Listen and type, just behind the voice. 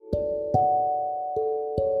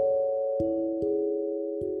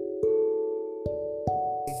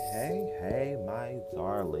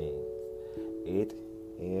It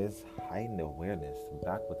is Heightened Awareness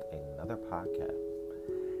back with another podcast.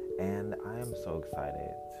 And I am so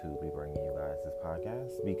excited to be bringing you guys this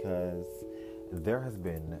podcast because there has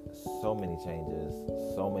been so many changes,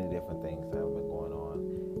 so many different things that have been going on.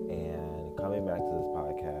 And coming back to this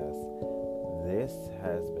podcast, this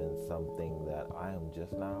has been something that I am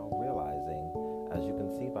just now realizing, as you can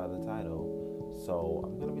see by the title. So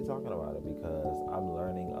I'm going to be talking about it because I'm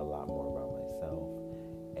learning a lot more about myself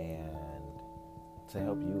and to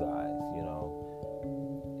help you guys,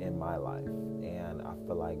 in my life. And I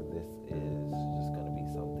feel like this is just going to be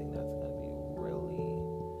something that's going to be really,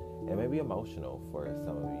 it may be emotional for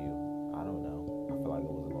some of you. I don't know. I feel like it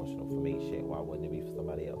was emotional for me. Shit, why wouldn't it be for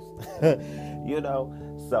somebody else?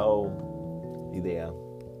 So, yeah.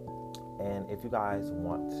 And if you guys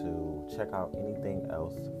want to check out anything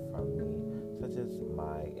else from me, such as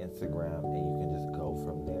my Instagram, and you can just go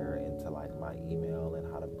from there into like my email and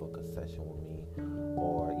how to book a session with me,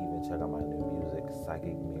 or even check out my new music,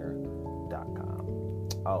 psychicmirror.com.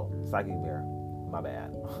 Oh, Psychic Mirror, my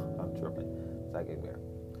bad. I'm tripping. Psychic Mirror.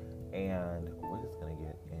 And we're just going to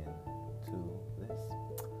get into this.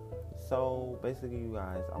 So basically, you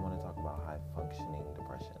guys, I want to talk about high functioning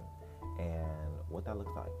depression and what that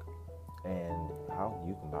looks like, and how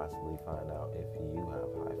you can possibly find out if you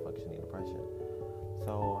have high functioning depression.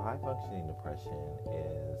 So high functioning depression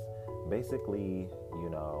is basically,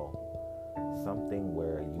 something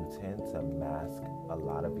where you tend to mask a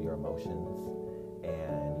lot of your emotions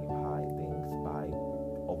and you hide things by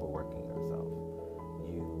overworking yourself.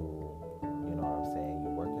 You know what I'm saying?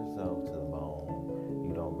 You work yourself to the bone.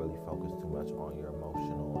 You don't really focus too much on your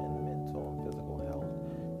emotional and mental and physical health.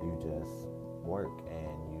 You just work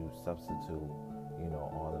and you substitute,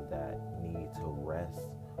 all of that need to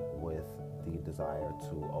rest with the desire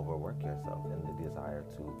to overwork yourself and the desire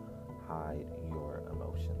to hide your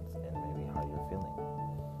emotions and maybe how you're feeling.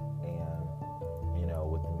 And,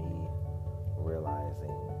 with me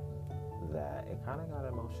realizing that it kind of got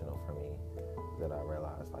emotional for me, that I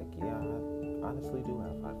realized, I honestly do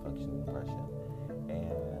have high functioning depression,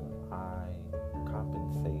 and I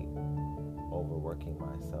compensate overworking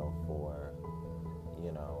myself for,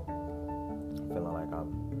 feeling like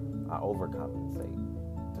I overcompensate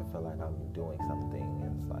to feel like I'm doing something,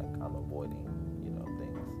 and it's like I'm avoiding,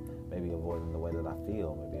 things. Maybe avoiding the way that I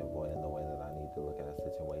feel, maybe avoiding the way that I need to look at a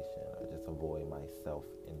situation, or just avoid myself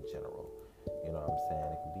in general. You know what I'm saying?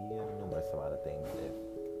 It can be a numerous amount of things if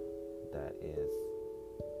that is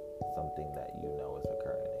something that is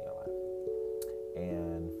occurring in your life.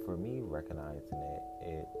 And for me, recognizing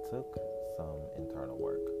it took some internal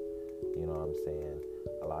work. You know what I'm saying?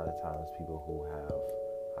 A lot of times people who have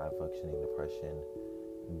high functioning depression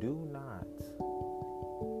do not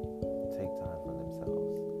take time for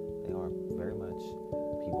themselves. They are very much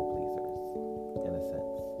people pleasers, in a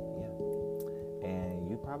sense. Yeah. And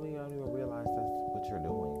you probably don't even realize that's what you're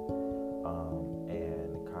doing.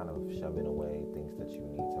 And kind of shoving away things that you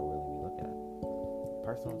need to really be looking at.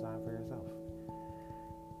 Personal time for yourself.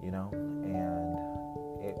 And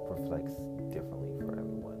it reflects differently for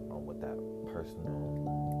everyone on what that personal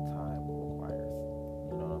time requires.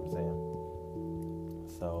 You know what I'm saying?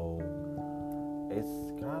 So it's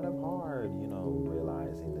kind of hard,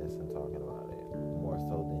 realizing this and talking about it, more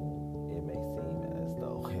so than it may seem as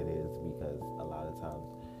though it is, because a lot of times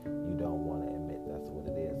you don't want to admit that's what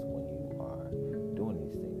it is when you are doing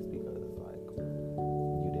these things, because it's like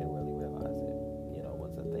you didn't really realize it,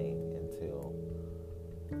 what's a thing until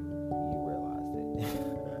you realized it.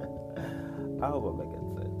 I hope I'm making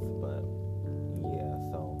sense, but yeah,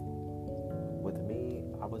 so with me,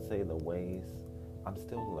 I would say the ways, I'm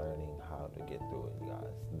still learning how to get through it, you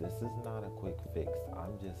guys. This is not a quick fix.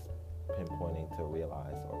 I'm just pinpointing to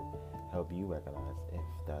realize or help you recognize if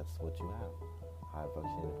that's what you have, high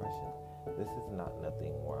functioning depression. This is not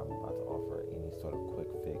nothing where I'm about to offer any sort of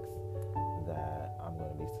quick fix that I'm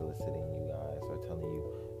going to be soliciting you guys or telling you,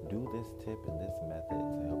 do this tip and this method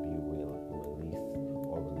to help you release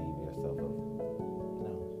or relieve yourself of.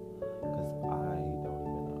 No, because I don't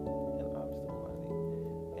even know, and I'm still learning,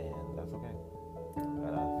 and that's okay.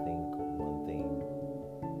 And I think one thing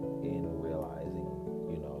in realizing,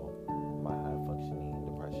 my high functioning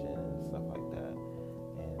depression and stuff like that,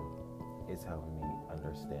 and it's helping me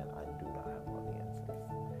understand I do not have all the answers.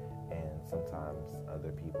 And sometimes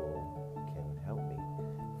other people can help me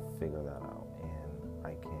figure that out, and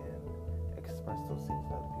I can express those things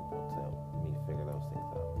to other people to help me figure those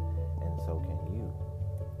things out. And so can you.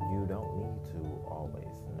 You don't need to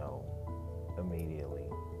always know immediately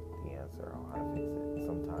the answer on how to fix it.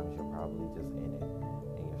 Sometimes you're probably just in it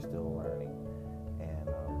and you're still learning, and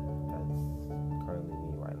that's currently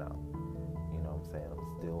me right now.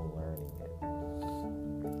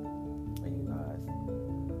 pinpointing it. And you guys,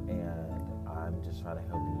 and I'm just trying to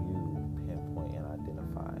help you pinpoint and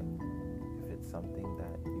identify if it's something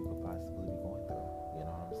that you could possibly be going through. You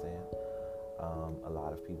know what I'm saying? A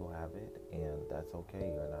lot of people have it, and that's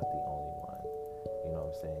okay. You're not the only one. You know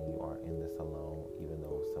what I'm saying? You aren't in this alone, even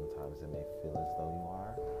though sometimes it may feel as though you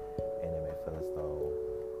are, and it may feel as though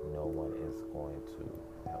no one is going to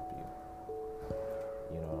help you.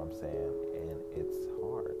 You know what I'm saying? And it's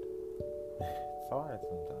hard. It's hard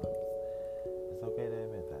sometimes. It's okay to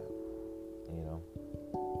admit that, you know?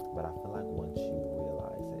 But I feel like once you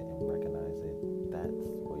realize it and recognize it, that's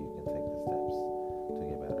where you can take the steps to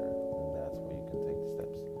get better. And that's where you can take the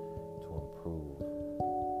steps to improve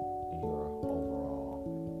your overall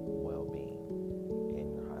well-being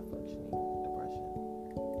in your high-functioning depression.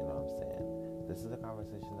 You know what I'm saying? This is a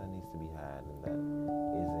conversation that needs to be had and that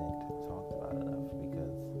isn't talked about enough,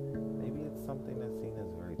 because maybe it's something that's seen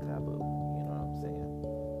as very taboo. You know what I'm saying?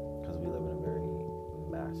 Because we live in a very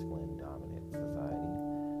masculine dominant society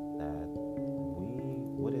that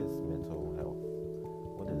what is mental health?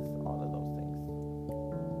 What is all of those things?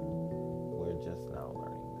 We're just now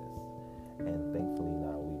learning this. And thankfully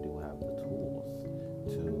now we do have the tools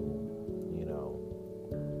to, you know,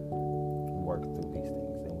 work through these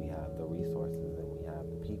things. And we have the resources and we have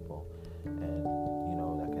the people, and, you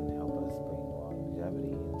know, that can help us bring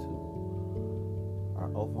longevity into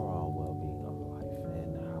our overall well-being of life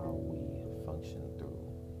and how we function through,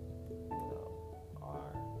 you know,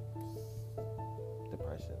 our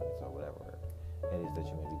depressions or whatever it is that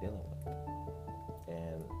you may be dealing with.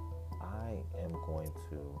 And I am going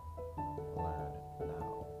to learn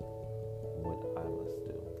now what I must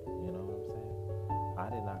do. You know what I'm saying? I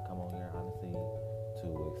did not come on here, honestly, to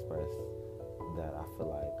express that I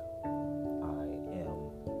feel like I am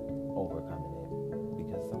overcoming it,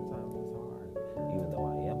 because sometimes it's hard. Even though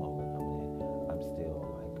I am overcoming it, I'm still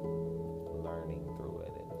like learning through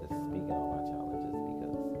it and just speaking on my challenges,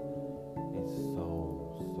 because it's so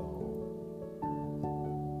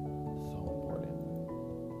important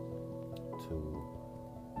to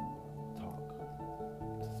talk,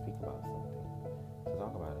 to speak about something, to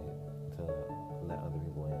talk about it, to let other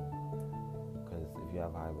people in. Because if you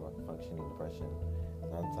have high functioning depression,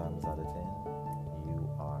 9 times out of 10, you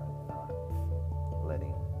are not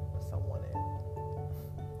letting someone in.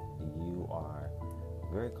 You are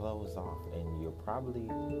very closed off, and you're probably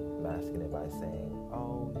masking it by saying,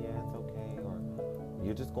 oh yeah, it's okay, or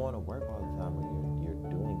you're just going to work all the time, or you're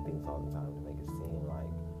doing things all the time to make it seem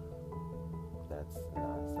like that's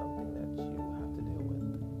not something that you have to deal with.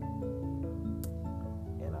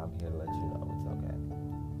 And I'm here to let you know it's okay.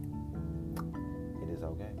 It is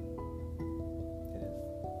okay. It is.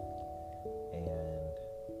 And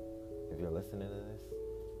if you're listening to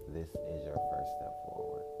this is your first step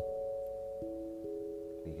forward,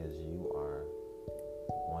 because you are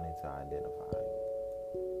wanting to identify,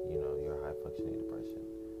 you know, your high functioning depression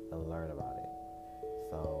and learn about it.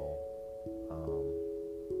 So,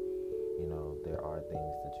 you know, there are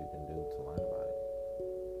things that you can do to learn about it.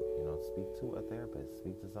 You know, speak to a therapist,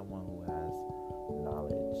 speak to someone who has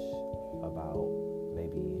knowledge about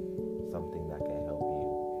maybe something that can help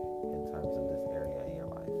you in terms of this area in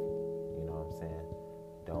your life. You know what I'm saying?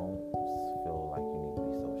 Don't feel like you need to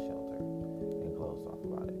be so sheltered and closed off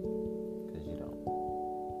about it, because you don't.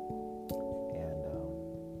 And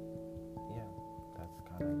yeah, that's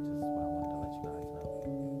kind of just what I wanted to let you guys know.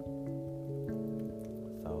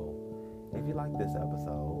 So if you like this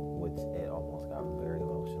episode, which it almost got very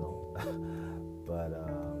emotional, but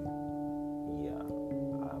yeah,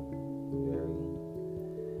 I'm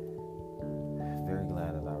very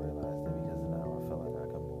glad that I realized it, because now I feel like I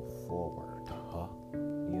can move forward.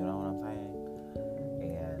 You know what I'm saying?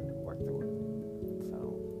 And work through it. So,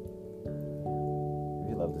 if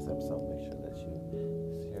you love this episode, make sure that you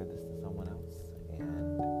share this to someone else.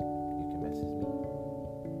 And you can message me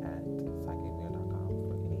at psychicmere.com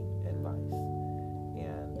for any advice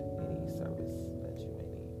and any service that you may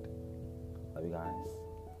need. Love you guys.